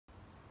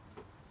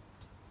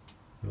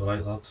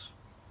Right lads,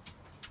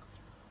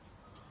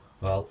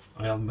 well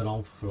I haven't been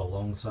on for a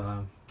long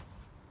time,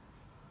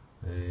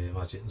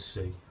 as you can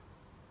see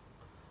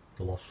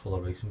the loft's full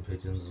of racing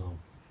pigeons on.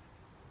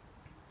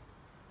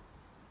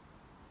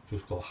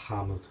 Just got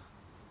hammered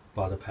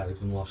by the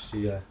peregrine last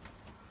year,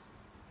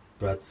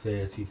 bred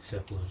 30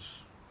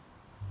 tipplers,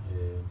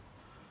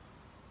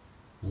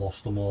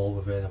 lost them all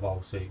within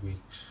about 8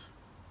 weeks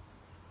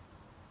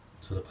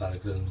to the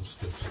peregrines.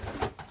 Just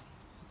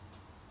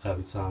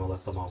every time I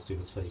let them out they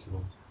were taking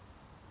them.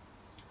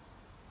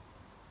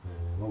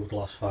 Over the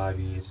last 5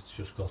 years it's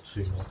just got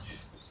too much.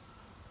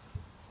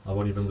 I've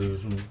only been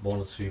losing 1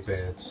 or 2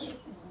 birds,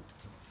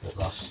 but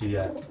last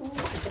year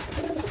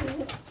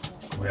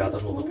we had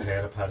another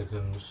pair of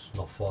peregrines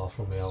not far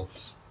from my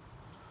house,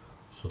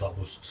 so that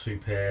was 2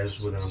 pairs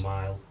within a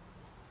mile,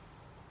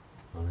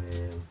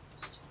 and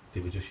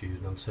they were just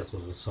using them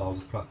tipplers as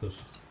target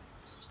practice.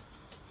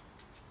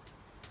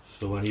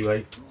 So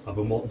anyway, I've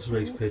been wanting to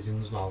raise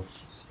pigeons now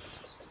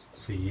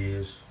for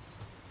years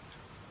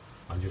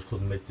and just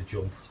couldn't make the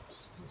jump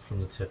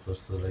from the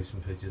tipplers to the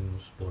racing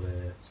pigeons, but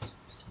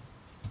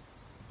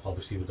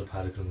obviously with the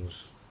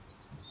peregrines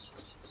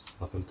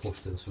I've been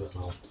pushed into it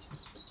now,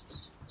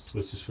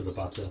 which is for the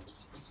better,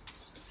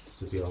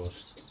 to be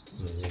honest.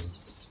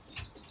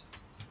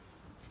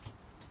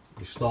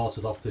 We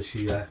started off this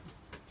year,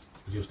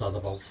 we just had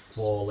about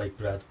 4 late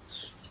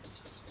breds,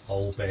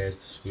 old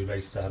birds. We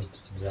raced them,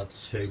 we had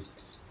 2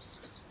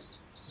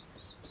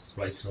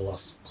 right to the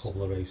last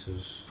couple of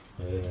races.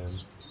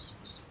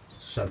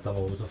 Sent them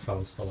over to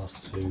France the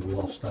last 2, we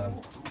lost them.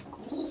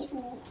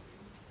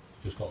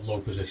 Just got low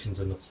positions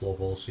in the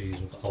club all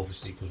season,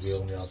 obviously because we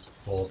only had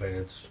 4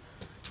 birds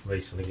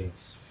racing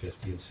against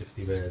 50 and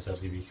 60 birds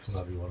every week from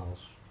everyone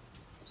else.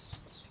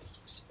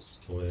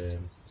 But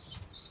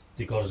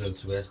they got us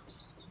into it,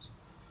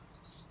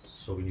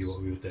 so we knew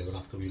what we were doing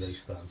after we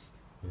raced them.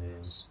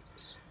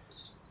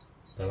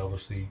 Then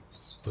obviously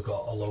we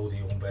got a load of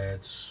young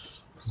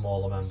birds from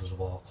all the members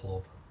of our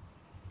club,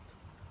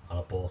 and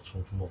I bought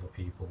some from other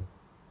people.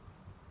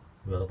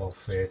 We had about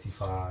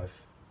 35,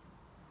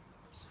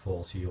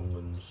 40 young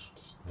ones.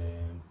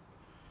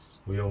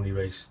 We only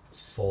raced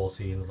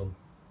 14 of them,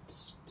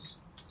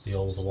 the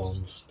older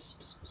ones,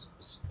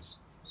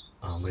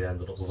 and we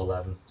ended up with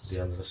 11 at the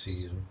end of the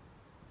season.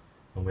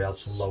 And we had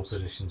some low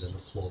positions in the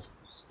club,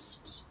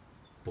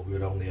 but we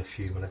were only a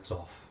few minutes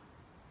off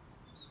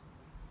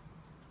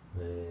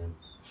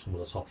some of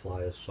the top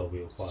flyers, so we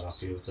were quite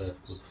happy with the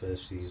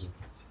first season.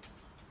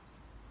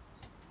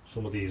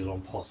 Some of these are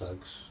on pot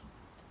eggs,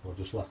 I've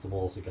just left them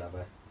all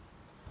together.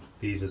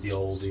 These are the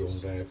older young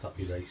birds that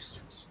we raced,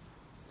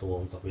 the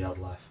ones that we had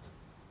left.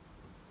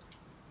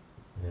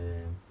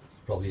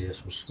 Probably hear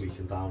some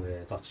squeaking down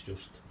here, that's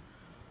just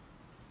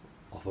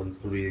off a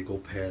really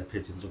good pair of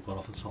pigeons I've got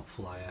off a top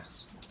flyer.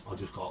 I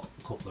just got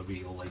a couple of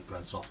real late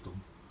breds off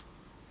them,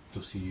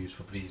 just to use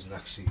for breeding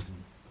next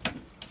season.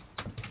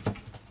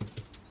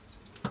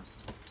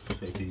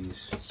 So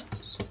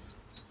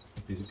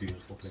these are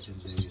beautiful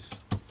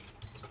pigeons.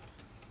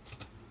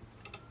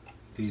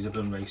 These have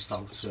been raced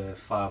out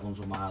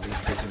 500 mile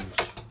pigeons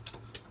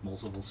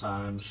multiple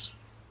times.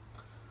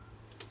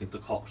 I think the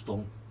cock's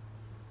done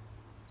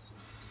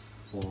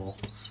for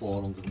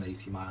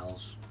 480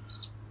 miles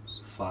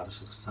 5 or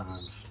 6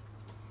 times.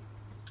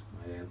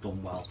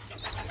 Done well.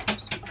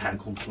 Hen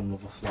comes from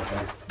another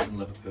flogger in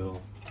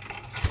Liverpool.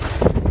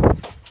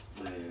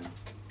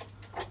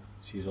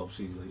 She's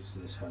obviously related to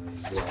this hen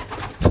as well,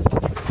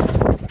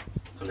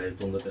 and they've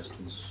done the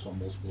distance on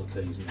multiple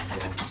occasions as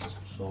well.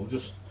 So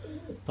just,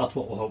 that's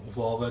what we're hoping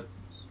for. We're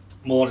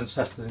more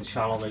interested in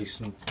channel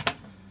racing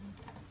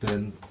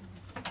than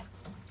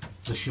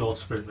the short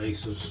sprint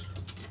races.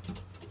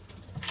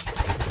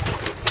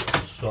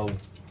 So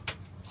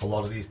a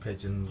lot of these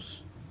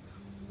pigeons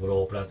were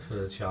all bred for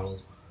the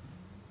channel,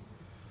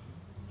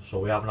 so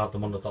we haven't had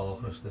them on the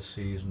darkness this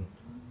season,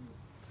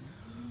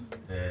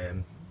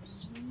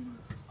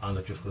 and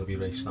they're just going to be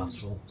race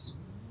natural.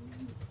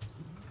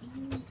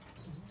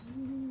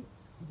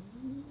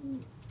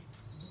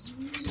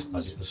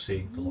 As you can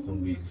see, they're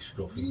looking really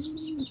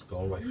scruffy,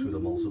 going right through the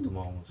molt at the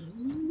moment.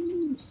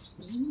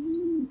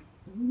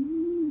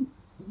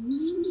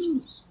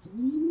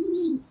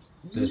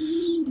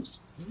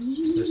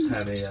 This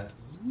hen here,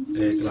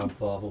 her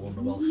grandfather won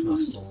the Welsh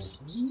National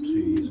 2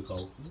 years ago.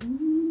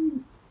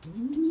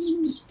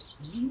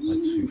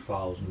 Like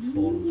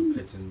 2,400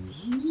 pigeons.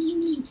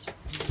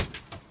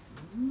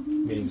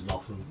 Means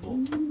nothing,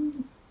 but the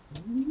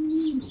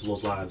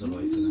bloodlines are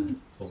right in there,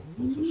 but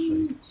we'll just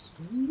see.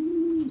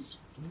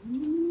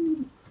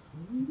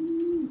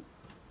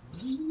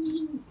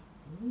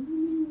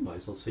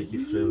 Right, I'll take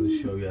you through and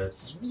show you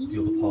the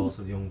other part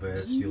of the young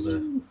birds, the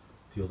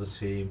other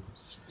team.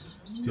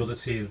 The other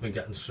team's been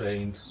getting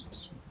trained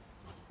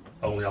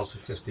only out to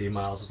 15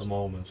 miles at the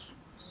moment.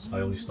 I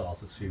only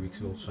started 2 weeks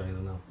ago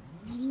training now.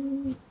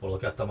 But I'll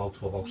get them out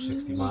to about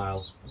 60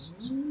 miles,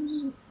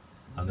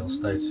 and they'll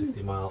stay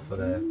 60 miles for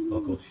a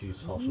good few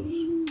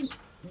tosses,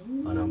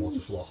 and then we'll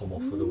just lock them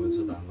up for the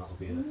winter then, that'll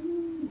be it.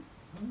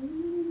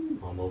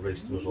 And we'll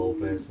race to us all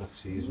birds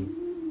next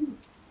season.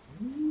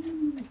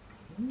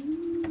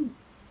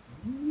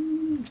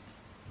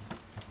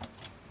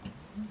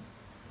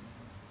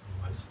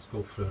 Right, let's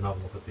go through and have a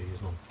look at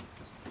these now.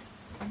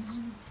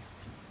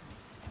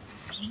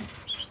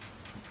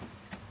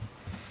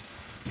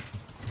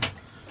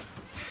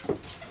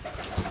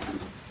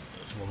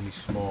 It's one of these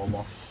small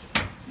lofts.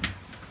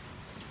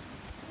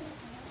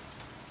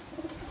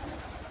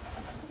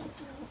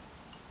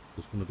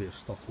 There's going to be a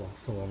stock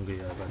loft along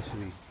here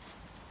eventually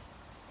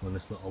when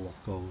this little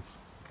loft goes.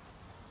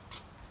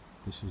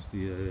 This is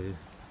the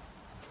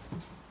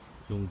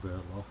young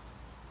bird loft.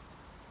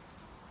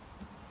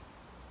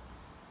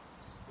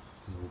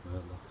 The old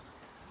bird loft.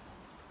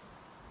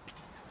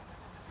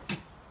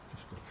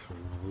 Just go through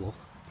and have a look.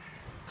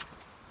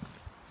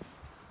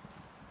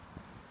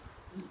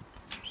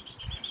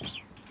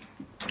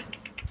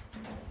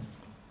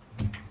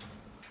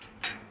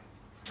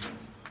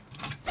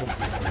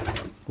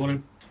 Go on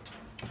in.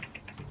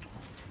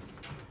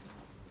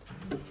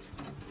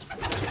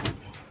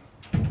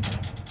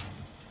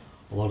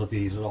 A lot of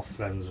these are off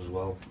friends as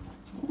well.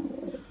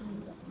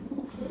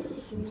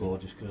 Some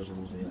gorgeous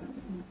grizzles here.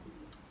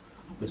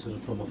 This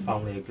is from a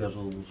family of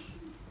grizzles.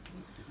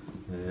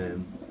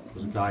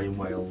 There's a guy in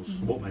Wales,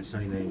 I won't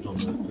mention any names on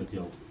the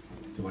video,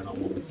 you might not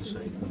want me to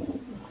say them.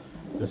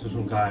 This is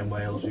some guy in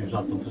Wales who's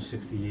had them for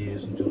 60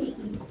 years and just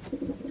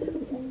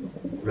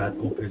bred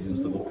good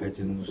pigeons to good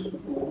pigeons.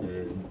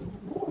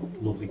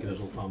 Lovely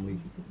grizzle family.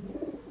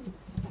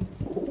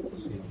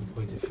 See if I can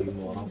point a few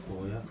more out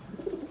for you.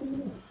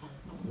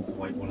 The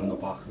white one in the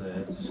back there,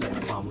 it's the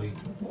same family.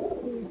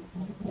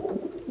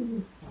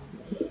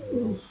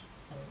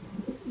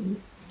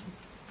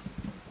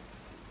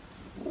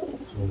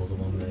 There's another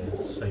one there,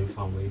 same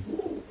family.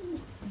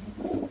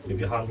 If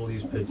you handle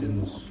these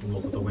pigeons and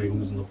look at the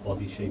wings and the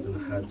body shape and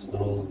the heads, they're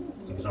all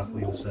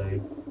exactly the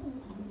same.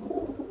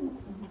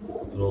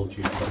 They're all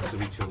duplicates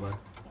of each other.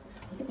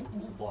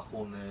 The black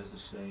one there is the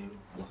same,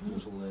 black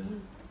grizzle there,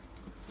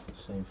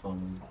 same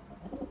family.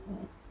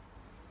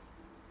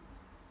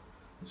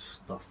 It's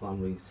that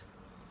family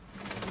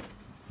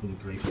from the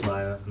Great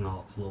Flyer and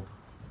our club.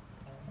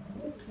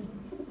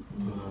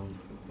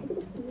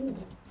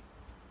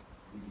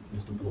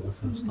 Here's the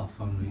bullet and staff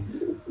family.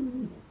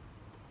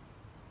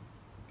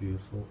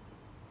 Beautiful.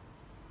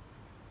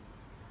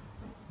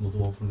 Another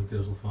one from the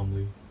grizzle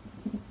family.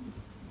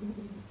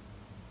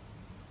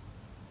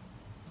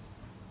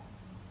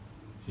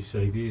 As you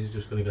say, these are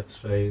just going to get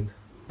trained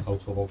out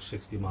to about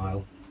 60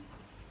 mile.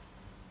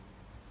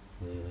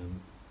 And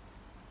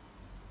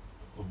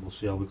we'll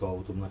see how we go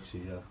with them next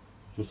year.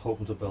 Just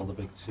hoping to build a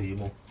big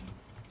team up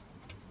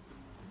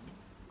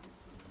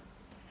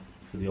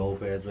for the old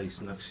bird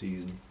racing next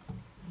season.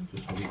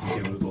 Just so we can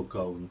give it a good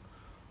go and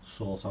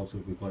sort out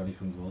if we've got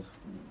anything good.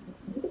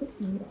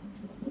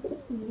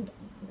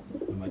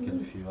 We might get a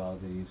few out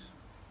of these.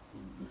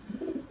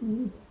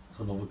 It's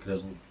another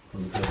grizzle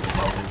from the grizzle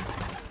family.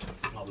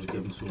 That was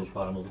given to us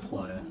by another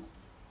flyer.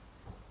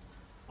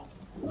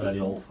 Very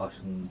old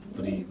fashioned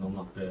breeding on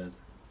that bird.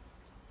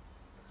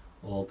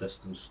 All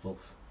distance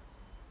stuff.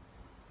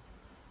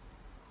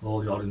 All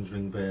the orange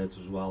ring birds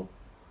as well.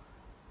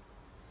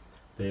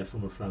 They're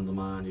from a friend of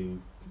mine who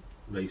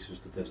races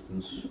the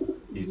distance.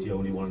 He's the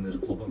only one in his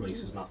club that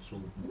races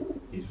natural.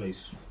 He's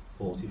raced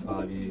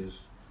 45 years.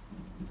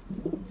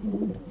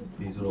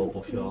 These are all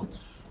bush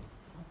yards.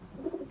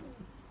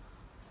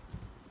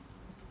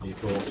 He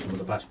brought some of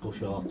the best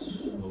bush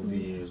yards over the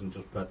years and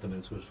just bred them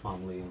into his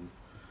family, and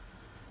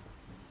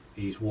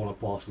he's won at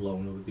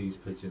Barcelona with these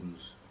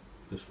pigeons,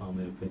 this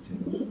family of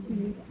pigeons.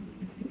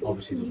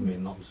 Obviously doesn't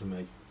mean nothing to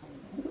me.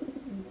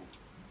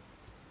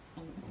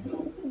 You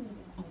know,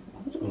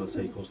 it's going to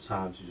take us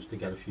time to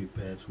get a few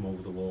birds from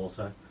over the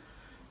water,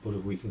 but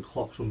if we can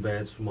clock some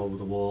birds from over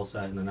the water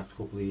in the next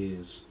couple of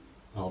years,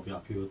 I'll be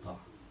happy with that.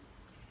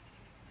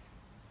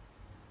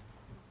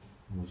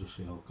 And we'll just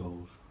see how it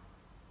goes.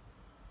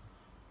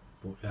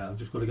 But yeah, I've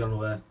just got to get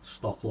another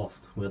stock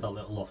loft where that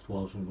little loft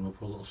was. I'm going to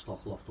put a little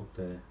stock loft up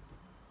there.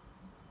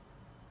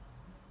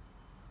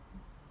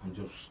 And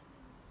just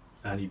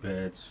any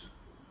birds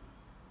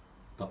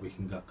that we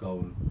can get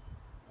going.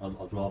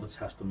 I'd rather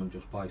test them and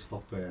just buy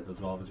stock birds. I'd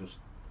rather just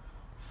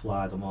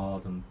fly them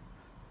hard, and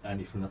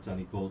anything that's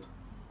any good,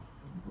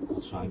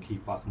 I'll try and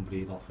keep back and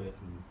breed off it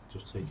and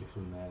just take it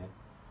from there,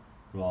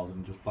 rather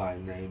than just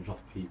buying names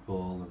off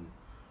people and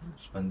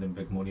spending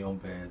big money on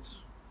birds.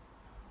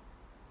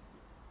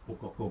 We've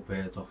got good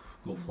birds off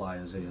good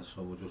flyers here,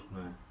 so we're just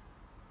going to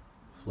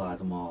fly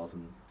them hard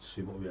and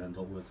see what we end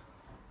up with.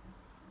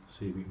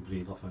 See if we can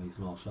breed off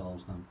anything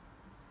ourselves then.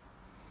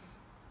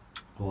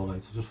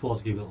 Alright, I just thought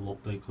to give you a little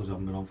update because I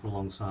haven't been on for a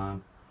long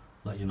time,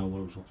 let you know what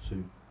I was up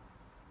to.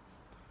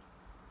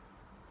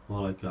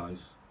 Alright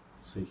guys,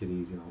 take it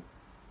easy now.